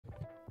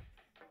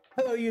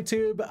Hello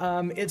YouTube,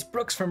 it's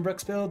Brooks from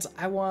Brooks Builds.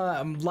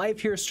 I'm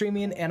live here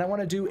streaming and I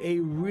want to do a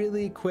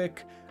really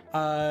quick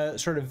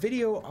sort of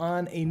video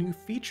on a new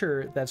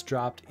feature that's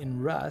dropped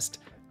in Rust,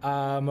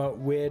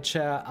 which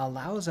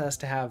allows us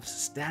to have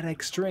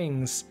static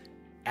strings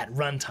at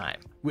runtime,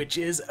 which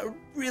is a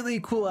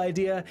really cool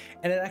idea,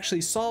 and it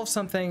actually solves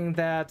something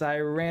that I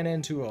ran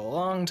into a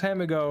long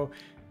time ago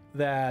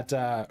that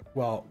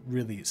well,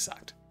 really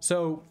sucked.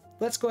 So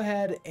let's go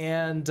ahead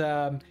and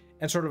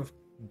sort of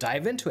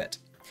dive into it.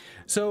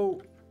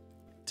 So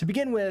to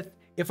begin with,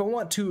 if I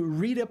want to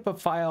read up a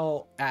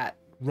file at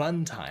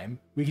runtime,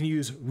 we can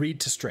use read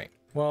to string.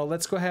 Well,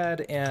 let's go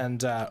ahead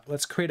and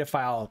let's create a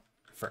file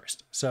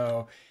first.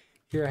 So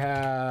here I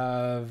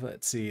have,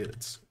 let's see,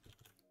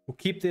 we'll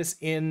keep this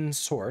in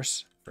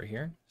source for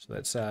here. So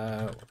let's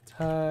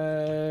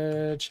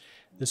touch.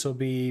 This will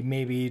be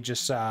maybe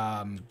just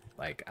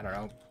like, I don't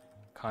know,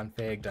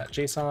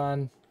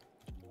 config.json.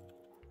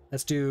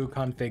 Let's do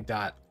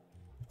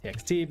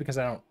config.txt because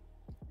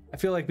I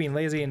feel like being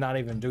lazy and not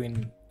even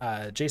doing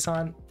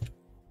JSON.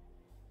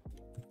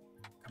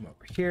 Come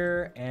over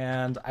here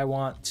and I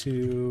want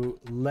to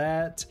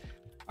let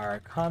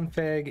our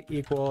config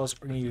equals,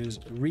 we're gonna use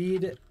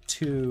read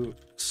to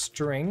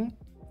string.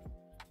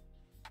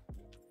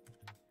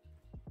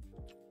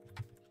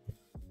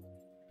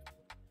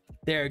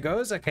 There it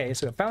goes. Okay,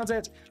 so it found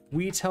it.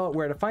 We tell it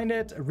where to find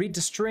it. Read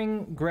to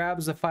string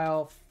grabs the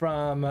file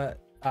from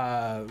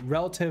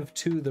relative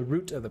to the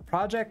root of the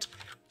project.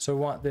 So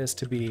we want this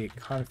to be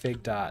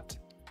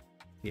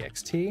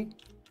config.txt.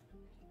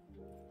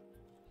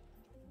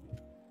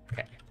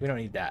 Okay, we don't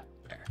need that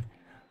there.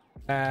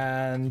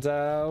 And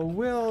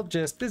we'll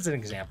just, this is an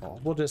example.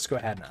 We'll just go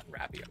ahead and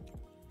unwrap you.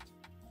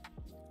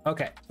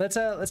 Okay, let's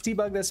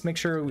debug this, make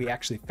sure we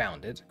actually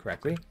found it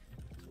correctly.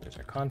 There's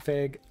our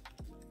config.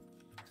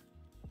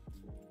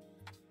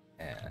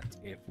 And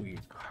if we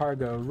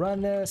cargo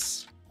run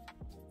this,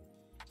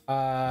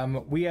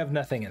 we have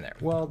nothing in there.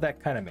 Well, that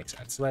kind of makes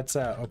sense. Let's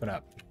open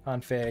up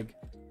config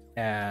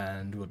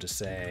and we'll just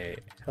say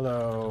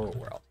hello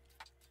world.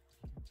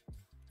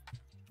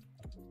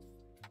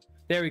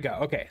 There we go.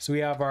 Okay, so we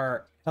have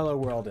our hello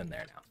world in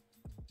there now.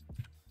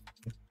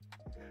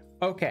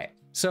 Okay,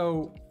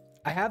 so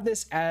I have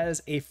this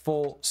as a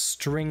full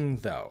string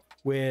though,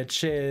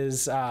 which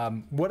is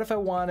what if I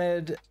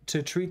wanted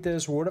to treat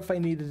this, or what if I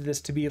needed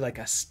this to be like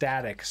a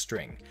static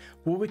string?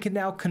 Well, we can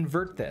now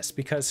convert this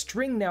because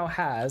string now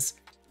has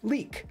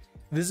leak.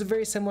 This is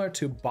very similar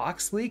to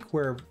box leak,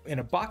 where in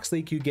a box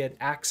leak you get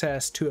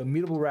access to a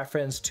mutable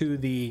reference to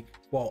the,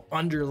 well,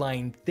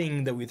 underlying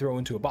thing that we throw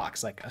into a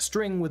box. Like a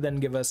string would then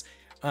give us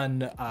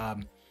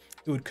it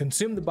would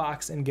consume the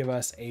box and give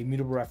us a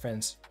mutable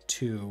reference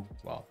to,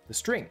 well, the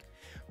string.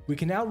 We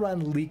can now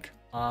run leak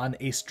on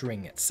a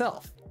string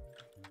itself.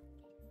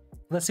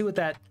 Let's see what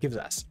that gives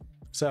us.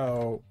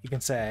 So you can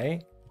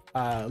say,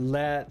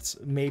 let's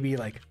maybe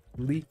like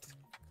leaked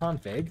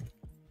config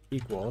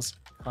equals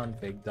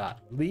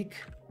config.leak.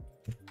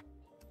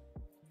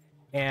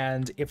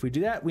 And if we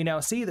do that, we now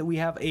see that we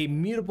have a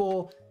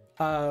mutable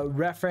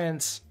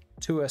reference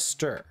to a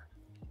stir.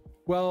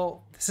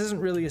 Well, this isn't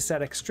really a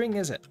static string,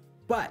 is it?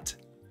 But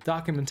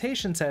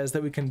documentation says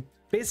that we can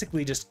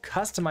basically just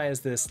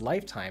customize this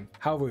lifetime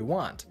however we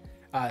want.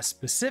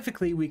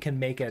 Specifically, we can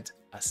make it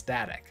a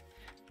static.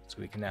 So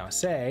we can now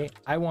say,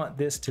 I want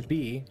this to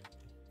be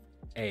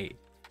a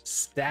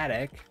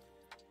static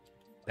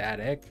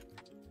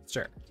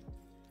stir.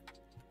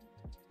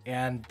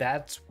 And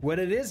that's what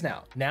it is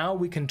now. Now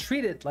we can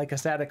treat it like a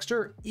static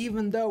stir,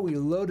 even though we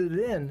loaded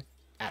it in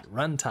at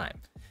runtime.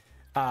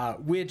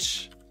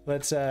 Which,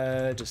 let's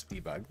just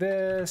debug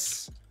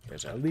this.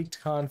 Here's our leaked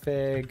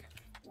config.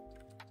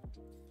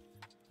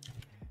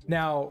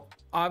 Now,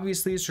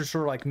 obviously, it's sort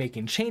of like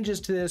making changes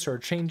to this or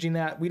changing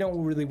that. We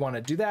don't really want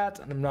to do that,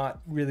 and I'm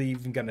not really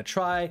even going to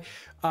try.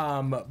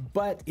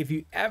 But if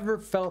you ever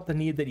felt the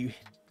need that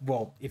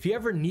if you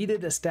ever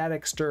needed a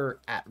static stir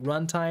at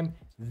runtime,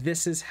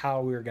 this is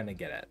how we're going to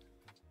get it.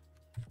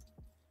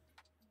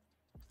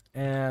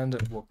 And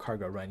we'll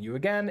cargo run you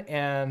again,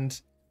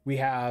 and we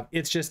have,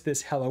 it's just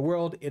this hello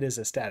world. It is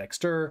a static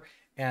stir,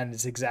 and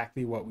it's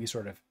exactly what we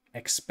sort of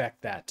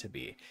expect that to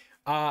be.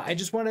 I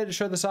just wanted to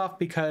show this off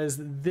because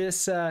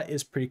this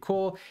is pretty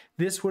cool.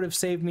 This would have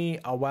saved me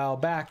a while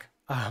back,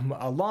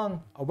 a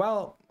long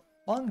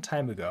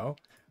time ago.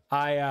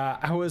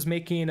 I was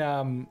making,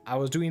 I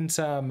was doing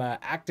some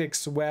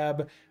Actix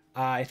web.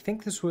 I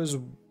think this was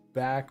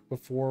back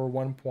before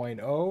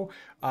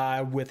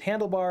 1.0 with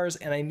handlebars,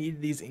 and I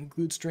needed these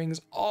include strings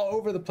all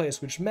over the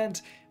place, which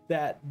meant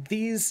that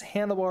these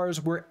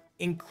handlebars were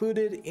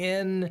included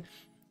in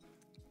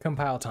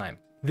compile time.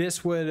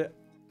 This would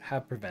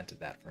have prevented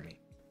that for me.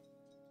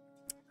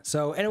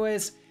 So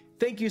anyways,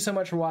 thank you so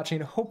much for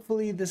watching.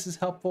 Hopefully this is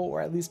helpful,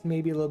 or at least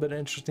maybe a little bit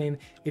interesting.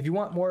 If you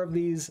want more of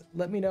these,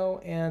 let me know,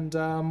 and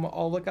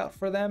I'll look out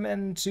for them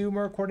and do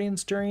more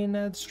recordings during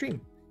the stream.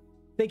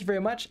 Thank you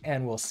very much,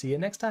 and we'll see you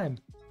next time.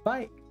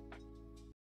 Bye.